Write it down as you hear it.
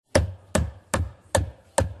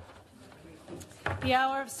The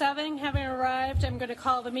hour of 7 having arrived, I'm going to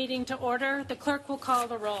call the meeting to order. The clerk will call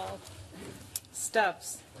the roll.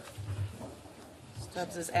 Stubbs.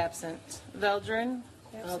 Stubbs is absent. Veldren.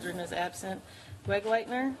 Veldren is absent.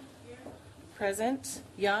 Wegleitner. Here. Present.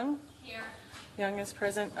 Young. Here. Young is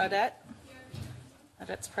present. Audette. Here.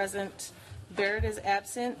 Audette's present. Barrett is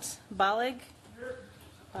absent. Bollig. Here.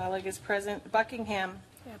 Bollig is present. Buckingham.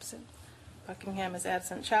 Absent. Buckingham is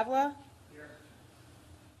absent. Chavla. Here.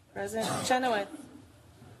 Present. Chenoweth.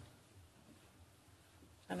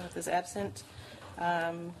 Chenoweth is absent.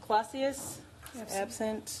 Clausius.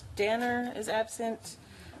 Absent. Danner is absent.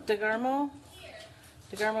 DeGarmo.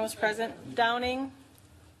 DeGarmo is present. Downing.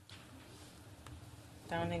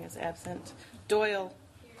 Downing is absent. Doyle.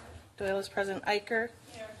 Doyle is present. Eicher.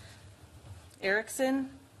 Here. Erickson.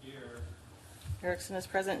 Here. Erickson is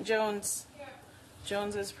present. Jones. Here.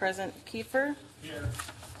 Jones is present. Kiefer. Here.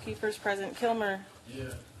 Kiefer is present. Kilmer.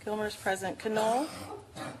 Here. Kilmer is present. Knoll.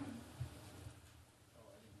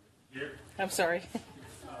 Here. I'm sorry.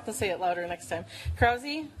 Let's say it louder next time.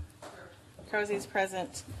 Krause. Krause is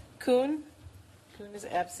present. Kuhn. Kuhn is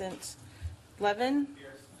absent. Levin.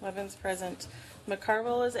 Here. Levin's present.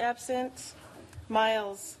 McCarville is absent.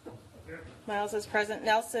 Miles. Here. Miles is present.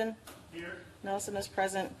 Nelson. Here. Nelson is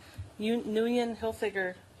present. Nguyen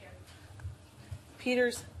Hilfiger. Here.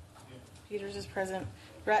 Peters. Peters is present.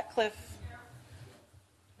 Ratcliffe.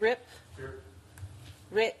 Rip. Here.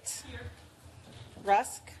 Ritt. Here.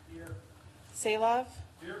 Rusk. Here. Salov.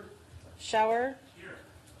 Here. Schauer. Here.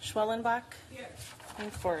 Schwellenbach. Here.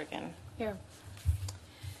 And Forrigan. Here.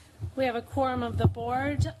 We have a quorum of the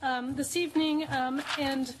board this evening,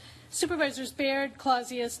 and Supervisors Baird,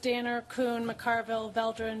 Clausius, Danner, Kuhn, McCarville,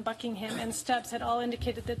 Veldren, Buckingham, and Stubbs had all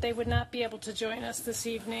indicated that they would not be able to join us this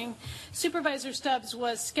evening. Supervisor Stubbs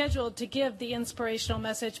was scheduled to give the inspirational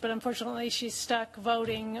message, but unfortunately she's stuck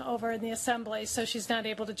voting over in the assembly, so she's not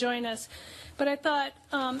able to join us. But I thought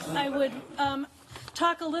I would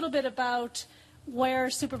talk a little bit about where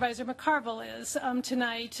Supervisor McCarville is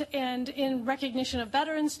tonight, and in recognition of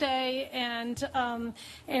Veterans Day and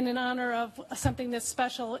in honor of something that's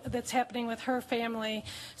special that's happening with her family.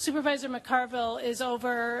 Supervisor McCarville is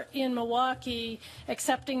over in Milwaukee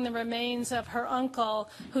accepting the remains of her uncle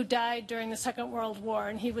who died during the Second World War,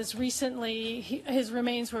 and his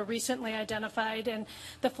remains were recently identified, and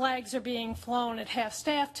the flags are being flown at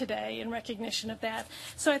half-staff today in recognition of that.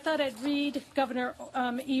 So I thought I'd read Governor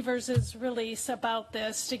Evers' release about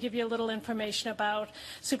this to give you a little information about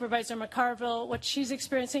Supervisor McCarville, what she's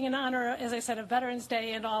experiencing in honor, as I said, of Veterans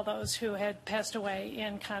Day and all those who had passed away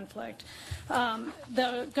in conflict.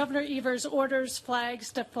 The Governor Evers orders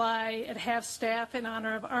flags to fly at half-staff in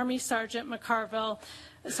honor of Army Sergeant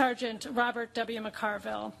Robert W.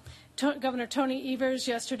 McCarville. Governor Tony Evers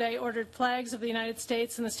yesterday ordered flags of the United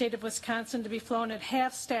States and the state of Wisconsin to be flown at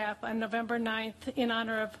half-staff on November 9th in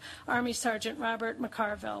honor of Army Sergeant Robert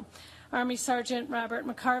McCarville. Army Sergeant Robert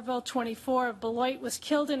McCarville, 24, of Beloit, was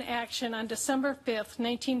killed in action on December 5th,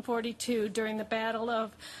 1942, during the Battle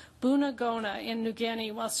of Bunagona in New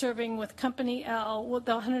Guinea while serving with Company L,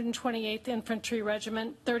 the 128th Infantry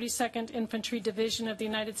Regiment, 32nd Infantry Division of the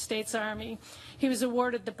United States Army. He was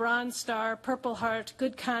awarded the Bronze Star, Purple Heart,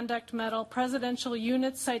 Good Conduct Medal, Presidential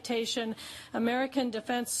Unit Citation, American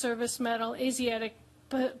Defense Service Medal, Asiatic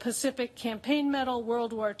Pacific Campaign Medal,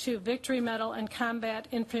 World War II Victory Medal, and Combat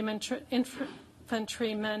Infantryman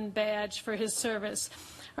Badge for his service.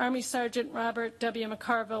 Army Sergeant Robert W.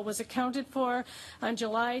 McCarville was accounted for on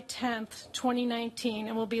July 10, 2019,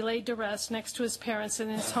 and will be laid to rest next to his parents in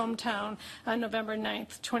his hometown on November 9,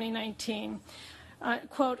 2019.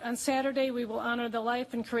 Quote, on Saturday, we will honor the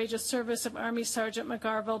life and courageous service of Army Sergeant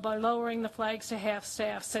McCarville by lowering the flags to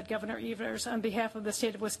half-staff, said Governor Evers. On behalf of the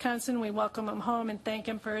state of Wisconsin, we welcome him home and thank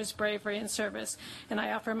him for his bravery and service. And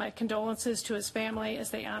I offer my condolences to his family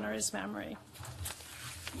as they honor his memory.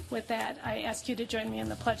 With that, I ask you to join me in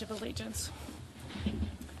the Pledge of Allegiance.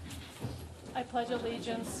 I pledge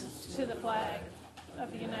allegiance to the flag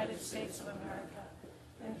of the United States of America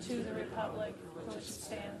and to the republic for which it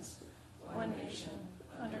stands, one nation,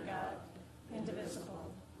 under God,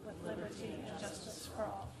 indivisible, with liberty and justice for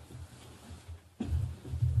all.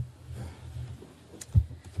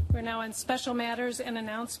 We're now on special matters and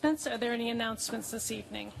announcements. Are there any announcements this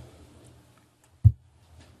evening?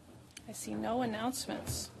 I see no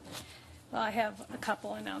announcements. Well, I have a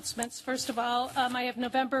couple announcements. First of all, I have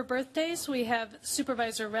November birthdays. We have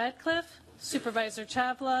Supervisor Radcliffe, Supervisor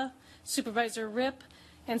Chavla, Supervisor Rip,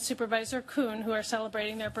 and Supervisor Kuhn, who are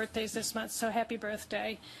celebrating their birthdays this month, so happy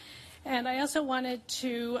birthday. And I also wanted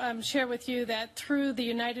to share with you that through the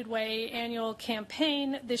United Way annual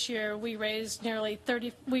campaign this year, we raised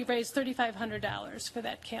 $3,500 for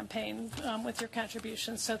that campaign with your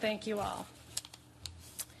contributions. So thank you all.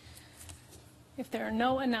 If there are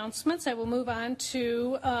no announcements, I will move on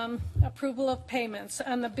to approval of payments.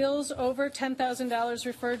 On the bills over $10,000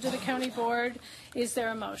 referred to the county board, is there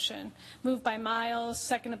a motion? Moved by Miles,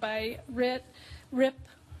 seconded by Ritt.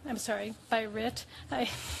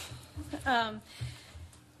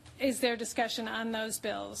 Is there discussion on those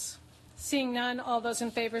bills? Seeing none, all those in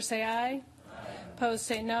favor say aye. Aye. Opposed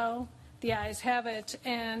say no. The ayes have it,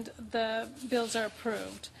 and the bills are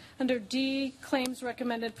approved. Under D, claims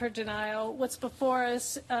recommended for denial. What's before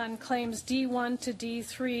us on claims D1 to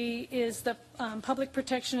D3 is the Public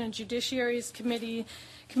Protection and Judiciary's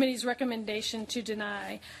Committee's recommendation to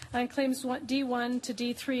deny. On claims D1 to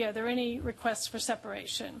D3, are there any requests for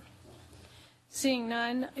separation? Seeing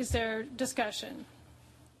none, is there discussion?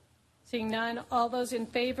 Seeing none, all those in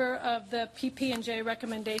favor of the PP&J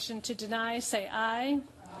recommendation to deny say aye.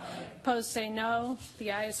 Aye. Opposed say no.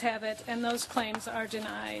 The ayes have it, and those claims are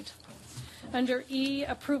denied. Under E,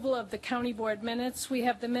 approval of the county board minutes, we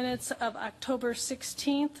have the minutes of October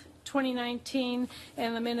 16th, 2019,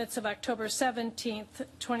 and the minutes of October 17th,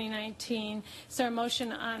 2019. Is there a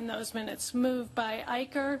motion on those minutes? Moved by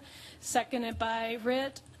Eicher, seconded by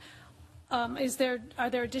Ritt. Are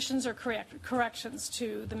there additions or corrections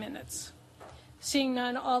to the minutes? Seeing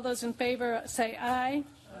none, all those in favor say aye.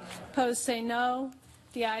 Aye. Opposed say no.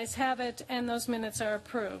 The ayes have it, and those minutes are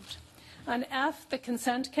approved. On F, the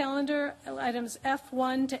consent calendar, items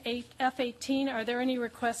F1 to F18, are there any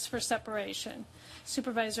requests for separation?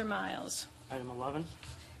 Supervisor Miles. Item 11.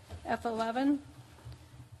 F11.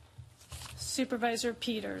 Supervisor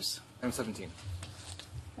Peters. Item 17.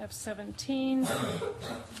 F17.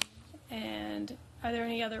 And are there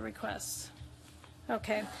any other requests?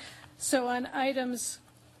 Okay. So on items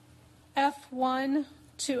F1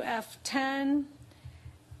 to F10,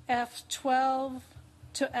 F12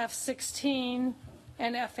 to F16,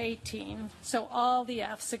 and F18. So all the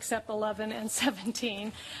Fs except 11 and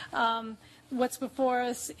 17. What's before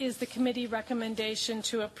us is the committee recommendation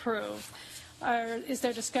to approve. Is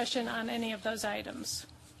there discussion on any of those items?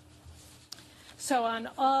 So on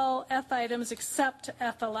all F items except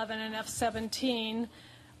F11 and F17,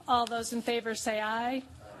 all those in favor say aye.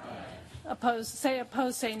 Aye. Opposed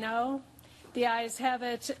say no. The ayes have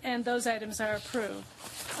it, and those items are approved.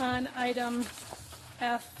 On item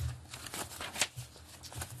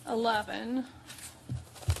F11,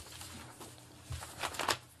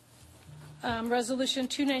 Resolution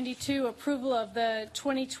 292, approval of the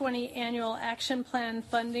 2020 Annual Action Plan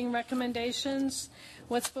funding recommendations.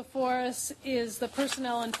 What's before us is the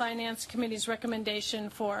Personnel and Finance Committee's recommendation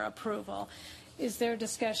for approval. Is there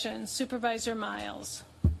discussion? Supervisor Miles.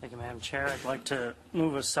 Thank you, Madam Chair. I'd like to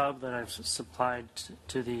move a sub that I've supplied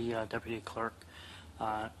to the Deputy Clerk.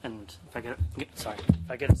 And if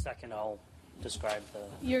I get a second, I'll describe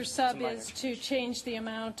the... Your sub is to change the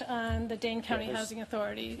amount on the Dane County Housing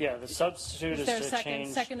Authority. Yeah, the substitute is there to a second? change...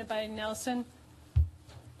 Seconded by Nelson.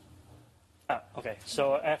 Okay,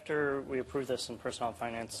 so after we approved this in Personnel and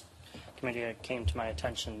Finance Committee, it came to my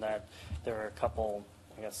attention that there are a couple,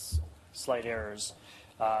 I guess, slight errors.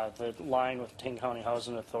 The line with Dane County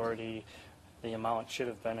Housing Authority, the amount should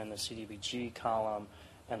have been in the CDBG column,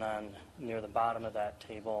 and then near the bottom of that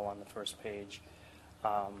table on the first page,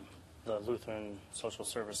 the Lutheran Social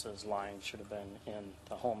Services line should have been in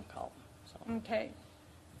the home column. So. Okay.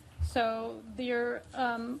 So your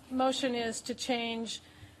motion is to change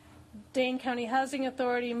Dane County Housing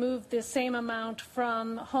Authority, move the same amount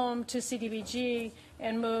from home to CDBG,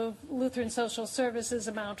 and move Lutheran Social Services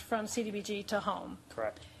amount from CDBG to home.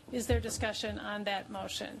 Correct. Is there discussion on that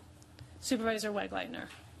motion? Supervisor Wegleitner.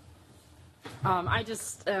 I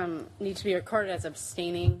just need to be recorded as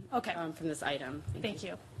abstaining from this item. Thank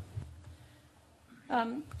you.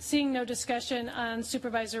 Seeing no discussion on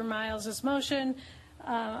Supervisor Miles's motion,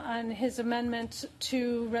 on his amendment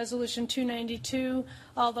to Resolution 292,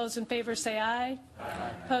 all those in favor say aye.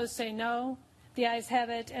 Aye. Opposed say no. The ayes have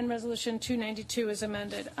it, and Resolution 292 is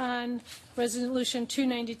amended. On Resolution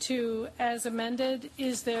 292 as amended,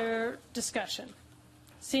 is there discussion?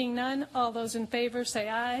 Seeing none, all those in favor say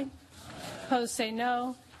aye. Aye. Opposed say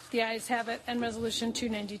no. The ayes have it, and Resolution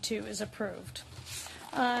 292 is approved.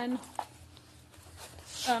 On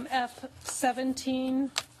F17,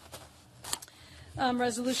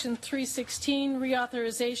 Resolution 316,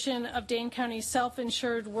 reauthorization of Dane County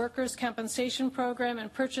Self-Insured Workers' Compensation Program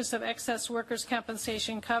and purchase of excess workers'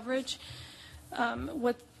 compensation coverage.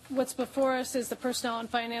 What What's before us is the Personnel and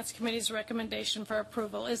Finance Committee's recommendation for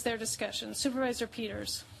approval. Is there discussion? Supervisor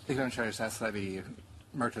Peters. Thank you, Madam Chair. I just ask that I be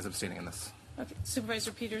marked as abstaining in this. Okay.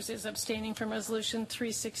 Supervisor Peters is abstaining from Resolution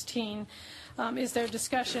 316. Is there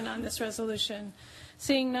discussion on this resolution?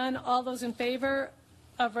 Seeing none, all those in favor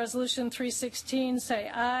of Resolution 316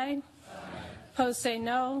 say aye. Aye. Opposed say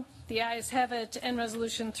no. The ayes have it, and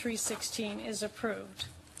Resolution 316 is approved.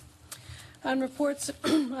 On reports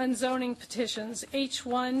on zoning petitions,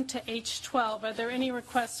 H1 to H12, are there any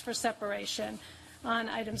requests for separation on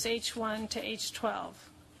items H1 to H12?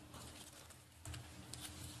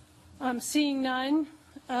 Seeing none,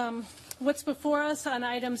 what's before us on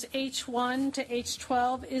items H1 to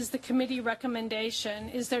H12 is the committee recommendation.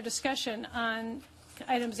 Is there discussion on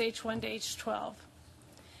items H1 to H12?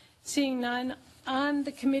 Seeing none, on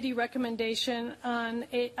the committee recommendation on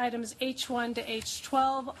items H1 to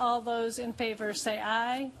H12, all those in favor say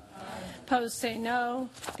aye. Aye. Opposed say no.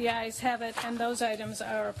 The ayes have it, and those items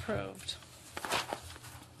are approved.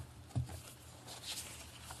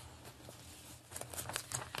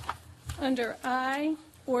 Under I,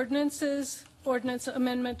 ordinances, Ordinance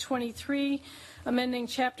Amendment 23, amending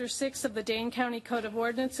Chapter 6 of the Dane County Code of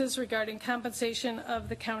Ordinances regarding compensation of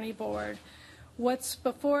the county board. What's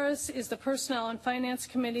before us is the Personnel and Finance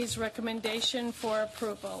Committee's recommendation for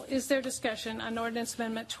approval. Is there discussion on Ordinance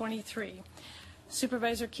Amendment 23?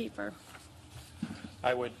 Supervisor Keeper.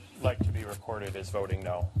 I would like to be recorded as voting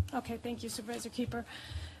no. Okay, thank you, Supervisor Keeper.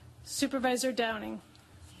 Supervisor Downing.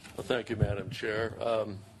 Well, thank you, Madam Chair.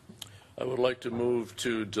 I would like to move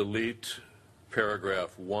to delete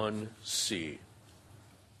paragraph 1C.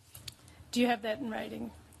 Do you have that in writing?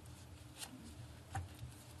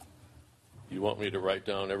 You want me to write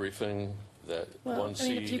down everything that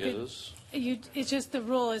 1C is? It's just the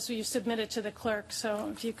rule is you submit it to the clerk,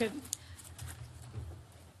 so if you could.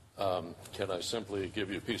 Can I simply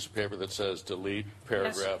give you a piece of paper that says delete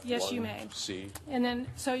paragraph 1C? Yes, you may. And then,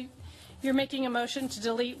 so you're making a motion to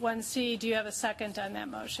delete 1C. Do you have a second on that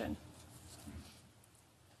motion?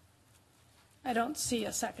 I don't see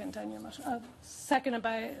a second on your motion. Seconded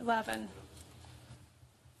by Levin.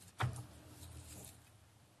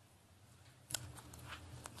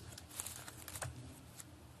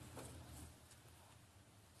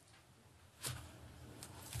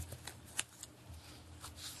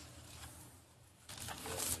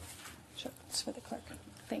 Sure, it's for the clerk.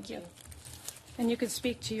 Thank you. And you could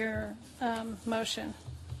speak to your motion.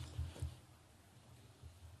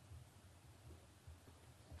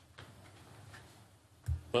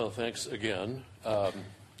 Well, thanks again. I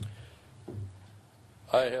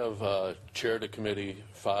have chaired a committee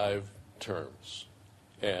 5 terms,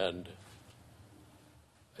 and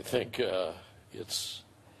I think it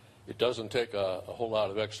doesn't take a whole lot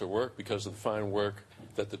of extra work because of the fine work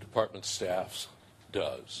that the department staff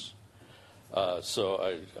does.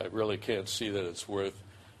 So I really can't see that it's worth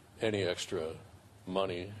any extra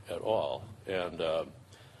money at all, and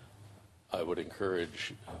I would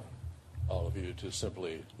encourage all of you to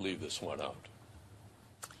simply leave this one out.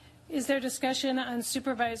 Is there discussion on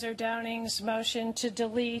Supervisor Downing's motion to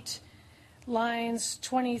delete lines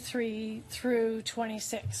 23 through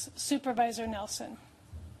 26? Supervisor Nelson.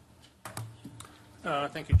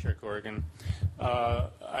 Thank you, Chair Corrigan.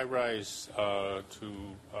 I rise I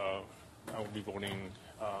will be voting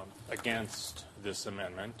against this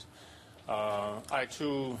amendment. I,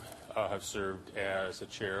 too, have served as a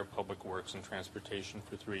chair of Public Works and Transportation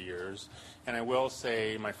for 3 years. And I will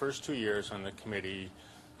say my first 2 years on the committee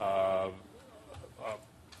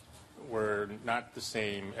were not the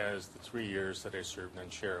same as the 3 years that I served in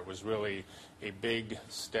chair. It was really a big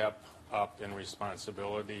step up in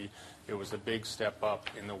responsibility. It was a big step up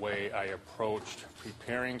in the way I approached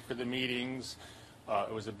preparing for the meetings.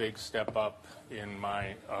 It was a big step up in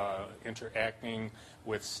my interacting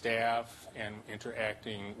with staff and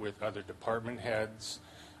interacting with other department heads,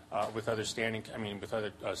 with other standing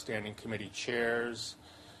committee chairs.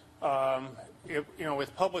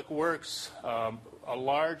 With Public Works, a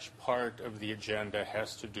large part of the agenda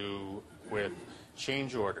has to do with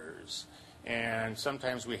change orders, and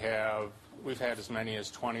sometimes we've had as many as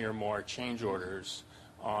 20 or more change orders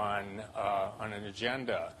on an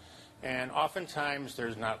agenda. And oftentimes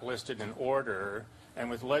there's not listed in order, and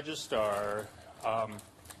with Legistar,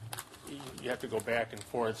 you have to go back and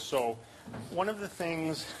forth. So one of the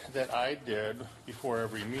things that I did before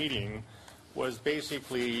every meeting was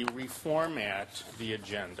basically reformat the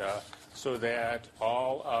agenda so that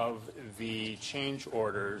all of the change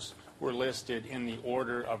orders were listed in the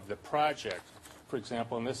order of the project. For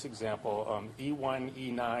example, in this example, E1,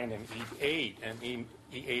 E9, and E8, and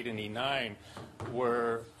E8 and E9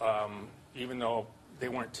 were, even though they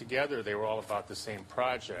weren't together. They were all about the same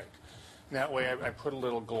project. And that way, I put a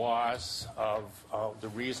little gloss of the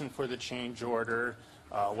reason for the change order,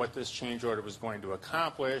 what this change order was going to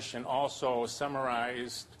accomplish, and also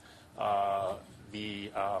summarized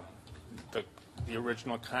the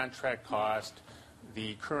original contract cost,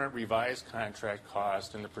 the current revised contract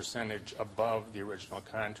cost, and the percentage above the original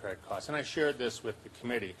contract cost. And I shared this with the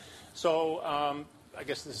committee. So I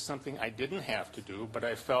guess this is something I didn't have to do, but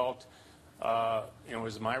I felt it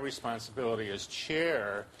was my responsibility as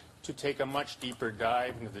chair to take a much deeper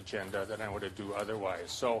dive into the agenda than I would have do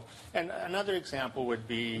otherwise. So, and another example would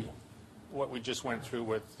be what we just went through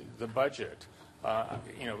with the budget.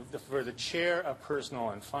 For the chair of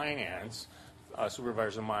Personnel and Finance,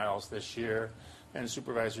 Supervisor Miles this year, and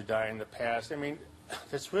Supervisor Dane in the past, I mean,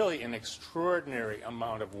 it's really an extraordinary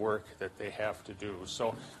amount of work that they have to do.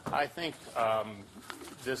 So I think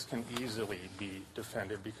this can easily be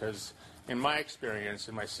defended because in my experience,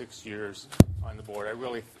 in my 6 years on the board, I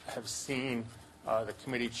really have seen the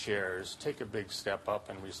committee chairs take a big step up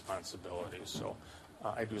in responsibility. So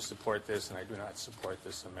I do support this, and I do not support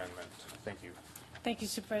this amendment. Thank you. Thank you,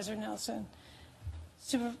 Supervisor Nelson.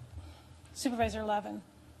 Supervisor Levin.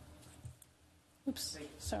 Oops,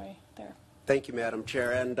 sorry, there. Thank you, Madam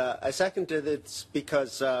Chair. And I seconded it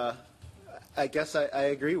because I guess I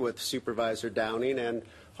agree with Supervisor Downing and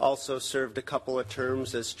also served a couple of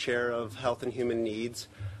terms as chair of Health and Human Needs.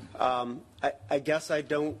 I guess I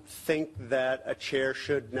don't think that a chair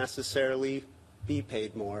should necessarily be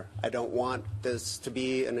paid more. I don't want this to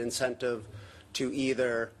be an incentive to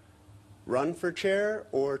either run for chair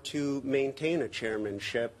or to maintain a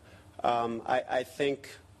chairmanship. I think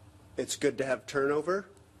it's good to have turnover.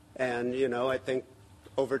 And, I think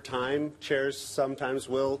over time, chairs sometimes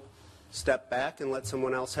will step back and let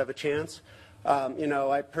someone else have a chance.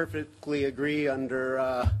 I perfectly agree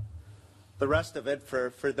under the rest of it.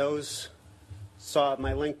 For those saw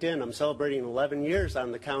my LinkedIn, I'm celebrating 11 years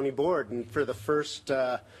on the county board. And for the first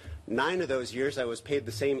 9 of those years, I was paid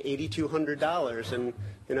the same $8,200. And,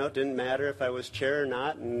 it didn't matter if I was chair or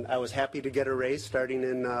not. And I was happy to get a raise starting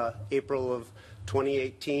in April of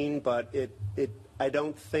 2018. But I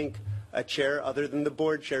don't think a chair, other than the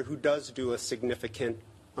board chair, who does do a significant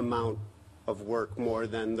amount of work more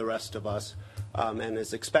than the rest of us and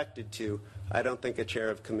is expected to, I don't think a chair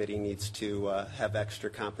of committee needs to have extra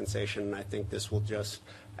compensation. And I think this will just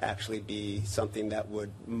actually be something that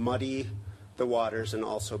would muddy the waters and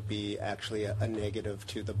also be actually a negative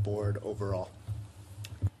to the board overall.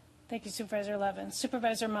 Thank you, Supervisor Levin.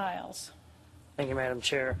 Supervisor Miles. Thank you, Madam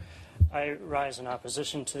Chair. I rise in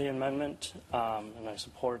opposition to the amendment, and I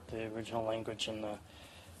support the original language in the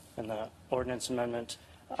ordinance amendment.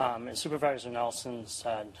 As Supervisor Nelson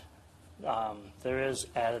said, there is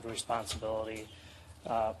added responsibility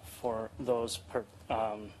for those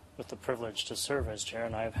with the privilege to serve as chair,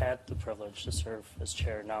 and I've had the privilege to serve as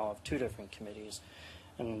chair now of 2 different committees.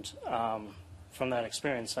 And from that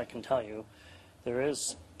experience, I can tell you there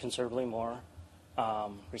is considerably more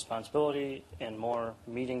responsibility and more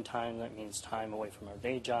meeting time. That means time away from our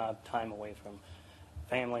day job, time away from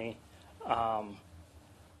family.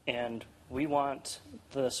 And we want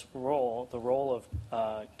this role, the role of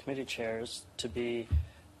committee chairs, to be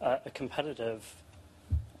a competitive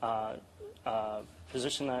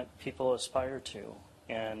position that people aspire to.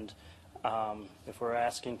 And if we're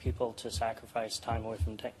asking people to sacrifice time away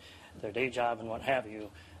from their day job and what have you,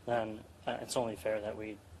 then it's only fair that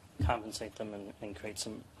we compensate them and create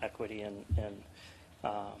some equity and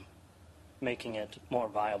making it more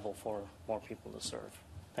viable for more people to serve.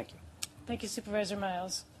 Thank you. Thank you, Supervisor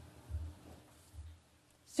Miles.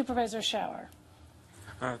 Supervisor Shower.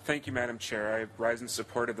 Thank you, Madam Chair. I rise in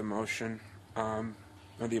support of the motion or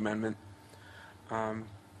the amendment. I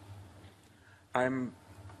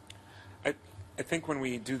think when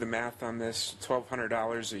we do the math on this,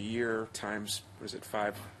 $1,200 a year times, what is it,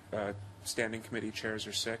 5 standing committee chairs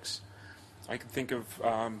or 6, I can think of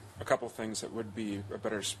a couple things that would be a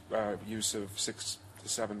better use of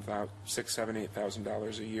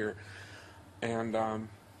 $8,000 a year. And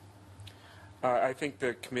I think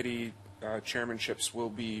the committee chairmanships will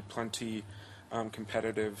be plenty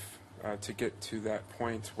competitive to get to that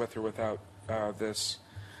point, with or without this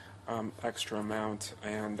extra amount.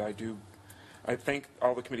 And I thank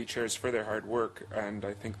all the committee chairs for their hard work, and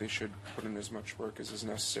I think they should put in as much work as is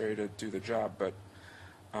necessary to do the job. But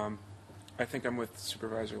I think I'm with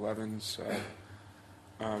Supervisor Levin's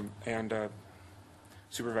and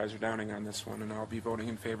Supervisor Downing on this one, and I'll be voting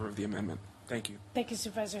in favor of the amendment. Thank you. Thank you,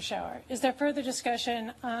 Supervisor Shower. Is there further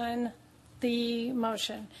discussion on the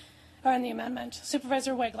motion or on the amendment?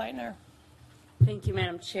 Supervisor Wegleitner. Thank you,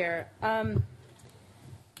 Madam Chair.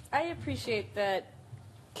 I appreciate that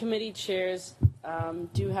committee chairs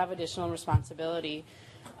do have additional responsibility.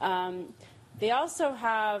 They also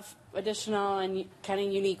have additional and kind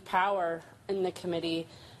of unique power in the committee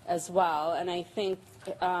as well, and I think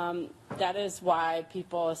that is why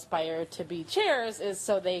people aspire to be chairs, is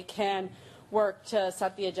so they can work to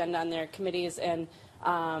set the agenda on their committees and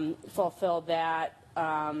fulfill that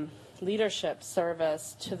leadership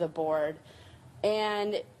service to the board.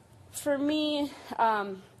 And for me,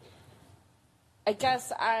 I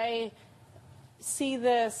guess I see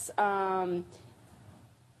this a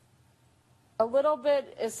little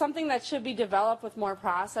bit as something that should be developed with more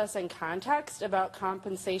process and context about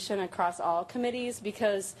compensation across all committees,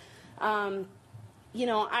 because you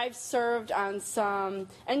know, I've served on some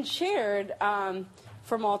and chaired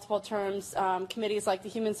for multiple terms committees like the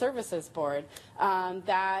Human Services Board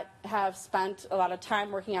that have spent a lot of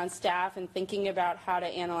time working on staff and thinking about how to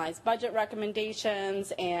analyze budget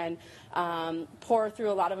recommendations and pour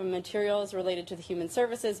through a lot of the materials related to the Human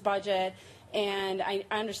Services budget. And I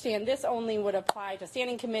understand this only would apply to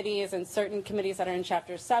standing committees and certain committees that are in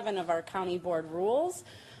Chapter 7 of our county board rules.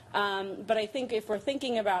 But I think if we're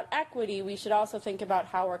thinking about equity, we should also think about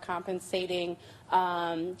how we're compensating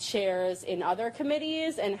chairs in other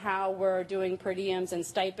committees and how we're doing per diems and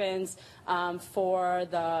stipends for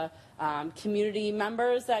the community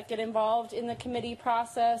members that get involved in the committee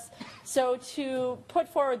process. So to put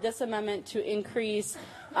forward this amendment to increase,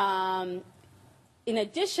 in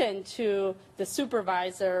addition to the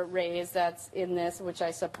supervisor raise that's in this, which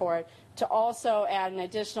I support, to also add an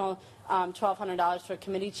additional $1,200 for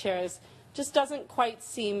committee chairs just doesn't quite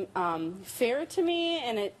seem fair to me,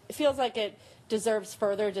 and it feels like it deserves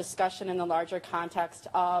further discussion in the larger context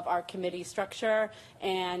of our committee structure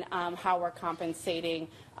and how we're compensating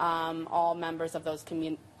all members of those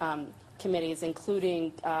committees,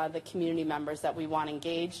 including the community members that we want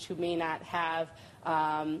engaged who may not have,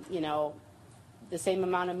 you know, the same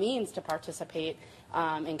amount of means to participate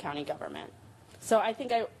in county government. So I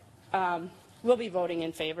think I will be voting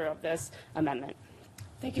in favor of this amendment.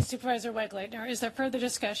 Thank you, Supervisor Wegleitner. Is there further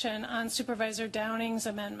discussion on Supervisor Downing's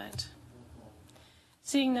amendment?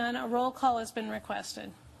 Seeing none, a roll call has been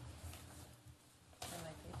requested.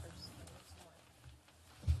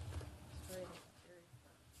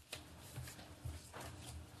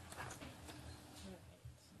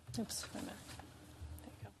 Oops, wait a minute.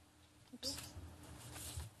 There you go. Oops.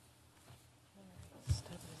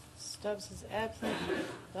 Stubbs is absent.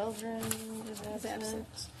 Belgren is absent.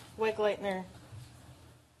 Wegleitner.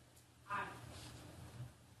 Aye.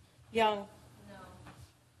 Young.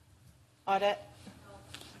 No. Audette.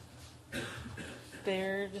 No.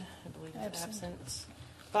 Baird, I believe, is absent.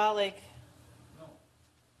 Bollig. No.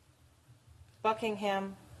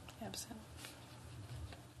 Buckingham. Absent.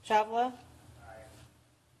 Chavla. Aye.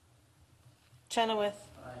 Chenoweth.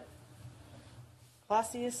 Aye.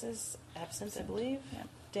 Clausius is absent, I believe. Yep.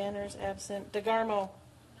 Danner's absent. DeGarmo.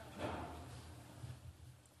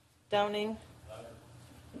 Downing.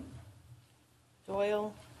 Aye.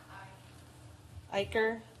 Doyle. Aye.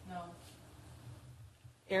 Eicher. No.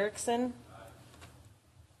 Erickson. Aye.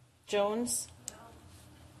 Jones. No.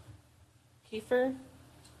 Kiefer.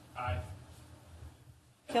 Aye.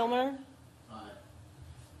 Kilmer.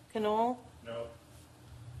 Aye. Knoll. No.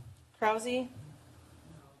 Krause. No.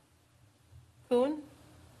 Kuhn.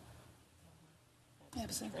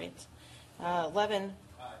 Absent. Great. Levin.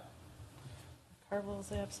 Aye. Carville's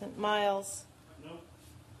absent. Miles. No.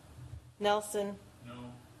 Nelson. No.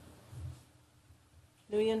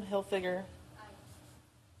 Nguyen Hilfiger. Aye.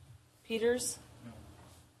 Peters. No.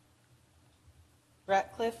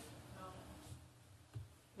 Ratcliffe. No.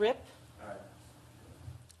 Rip. Aye.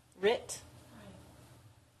 Ritt. Aye.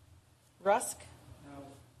 Rusk. No.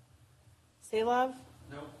 Salov.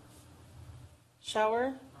 No.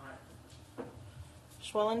 Schauer. Aye.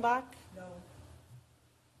 Schwellenbach. No.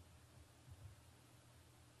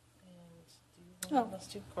 And do you want us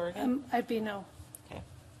to Corrigan? I'd be no. Okay.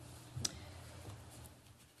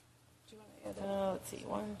 Do you want to add Let's see.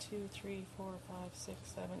 1, 2, 3, 4, 5, 6,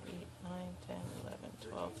 7, 8, 9, 10, 11,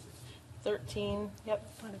 12, 13.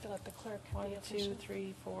 Yep. I wanted to let the clerk 1, be 2, official.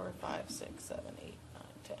 3, 4, 5, 6, 7, 8, 9,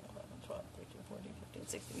 10, 11, 12, 13, 14, 15,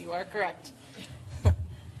 16. You are correct.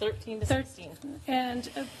 13 to 16. And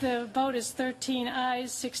the vote is 13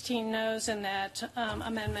 ayes, 16 noes, and that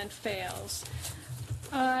amendment fails.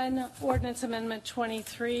 On Ordinance Amendment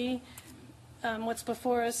 23, what's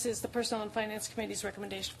before us is the Personnel and Finance Committee's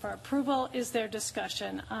recommendation for approval. Is there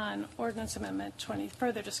discussion on Ordinance Amendment 20,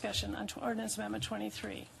 further discussion on Ordinance Amendment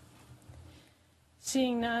 23?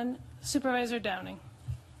 Seeing none, Supervisor Downing.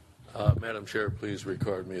 Madam Chair, please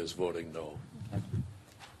record me as voting no.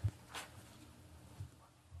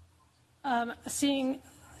 Seeing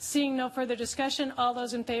no further discussion, all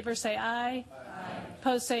those in favor say aye. Aye.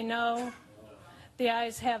 Opposed say no. The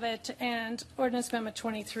ayes have it, and Ordinance Amendment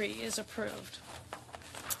 23 is approved.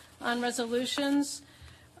 On resolutions,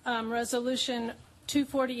 Resolution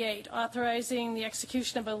 248, authorizing the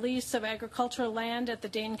execution of a lease of agricultural land at the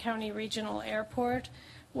Dane County Regional Airport.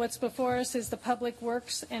 What's before us is the Public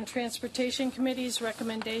Works and Transportation Committee's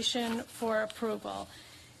recommendation for approval.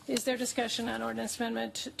 Is there discussion on Ordinance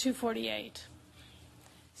Amendment 248?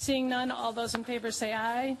 Seeing none, all those in favor say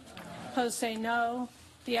aye. Opposed say no.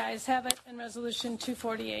 The ayes have it, and Resolution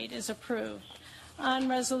 248 is approved. On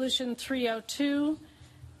Resolution 302,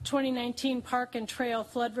 2019 Park and Trail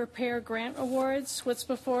Flood Repair Grant Awards. What's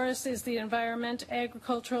before us is the Environment,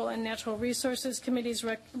 Agricultural, and Natural Resources Committee's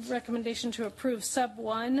recommendation to approve Sub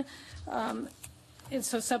 1. And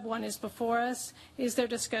so Sub 1 is before us. Is there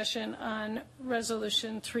discussion on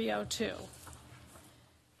Resolution 302?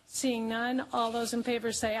 Seeing none, all those in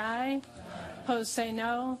favor say aye. Aye. Opposed say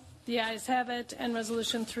no. The ayes have it, and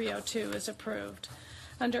Resolution 302 is approved.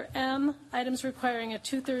 Under M, items requiring a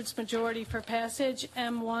 2/3 majority for passage,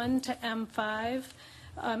 M1 to M5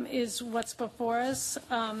 is what's before us.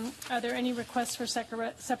 Are there any requests for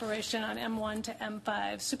separation on M1 to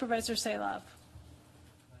M5? Supervisor Salov.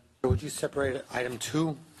 Would you separate item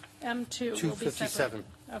 2? M2 will be 257. separated.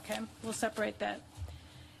 Okay, we'll separate that.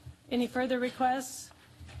 Any further requests?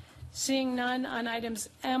 Seeing none on items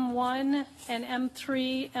M1 and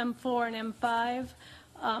M3, M4, and M5,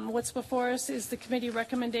 what's before us is the committee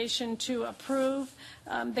recommendation to approve.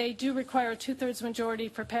 They do require a 2/3 majority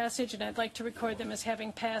for passage, and I'd like to record them as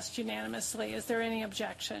having passed unanimously. Is there any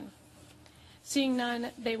objection? Seeing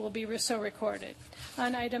none, they will be so recorded.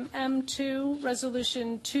 On item M2,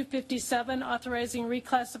 Resolution 257, authorizing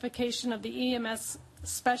reclassification of the EMS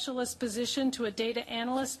specialist position to a data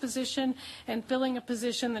analyst position and filling a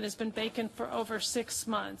position that has been vacant for over 6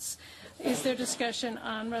 months. Is there discussion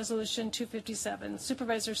on Resolution 257?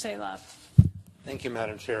 Supervisor Salov. Thank you,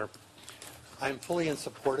 Madam Chair. I'm fully in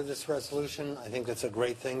support of this resolution. I think that's a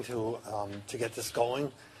great thing to get this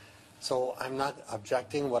going. So I'm not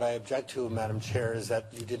objecting. What I object to, Madam Chair, is that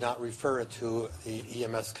you did not refer it to the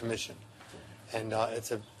EMS Commission. And it's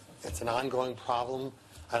an ongoing problem.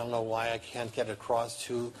 I don't know why I can't get across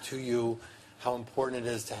to you how important it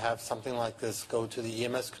is to have something like this go to the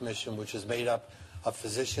EMS Commission, which is made up of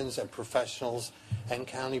physicians and professionals and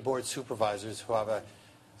county board supervisors who have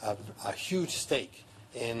a huge stake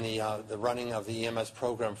in the running of the EMS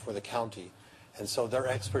program for the county. And so their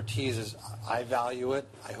expertise is, I value it,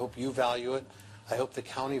 I hope you value it, I hope the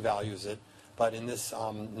county values it, but in this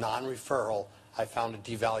non-referral, I found a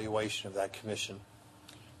devaluation of that commission.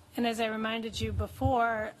 And as I reminded you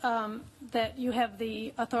before, that you have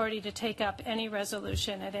the authority to take up any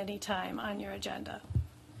resolution at any time on your agenda.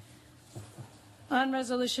 On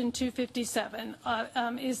Resolution 257,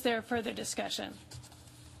 is there further discussion?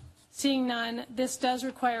 Seeing none, this does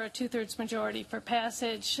require a 2/3 majority for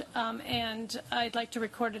passage, and I'd like to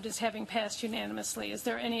record it as having passed unanimously. Is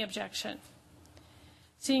there any objection?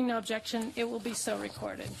 Seeing no objection, it will be so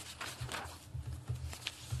recorded.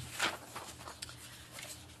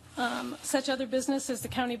 Such other business as the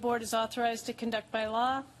county board is authorized to conduct by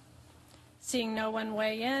law. Seeing no one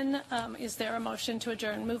weigh in, is there a motion to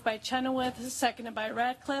adjourn? Moved by Chenoweth, seconded by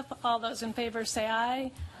Ratcliffe. All those in favor say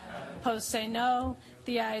aye. Aye. Opposed say no.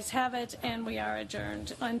 The ayes have it, and we are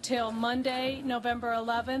adjourned until Monday, November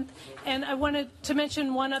 11th. And I wanted to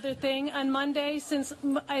mention one other thing. On Monday, since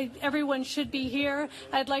everyone should be here,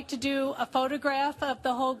 I'd like to do a photograph of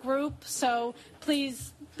the whole group. So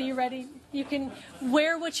please be ready. You can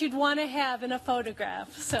wear what you'd want to have in a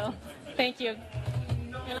photograph. So thank you.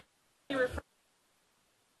 If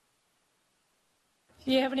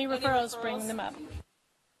you have any referrals, bring them up.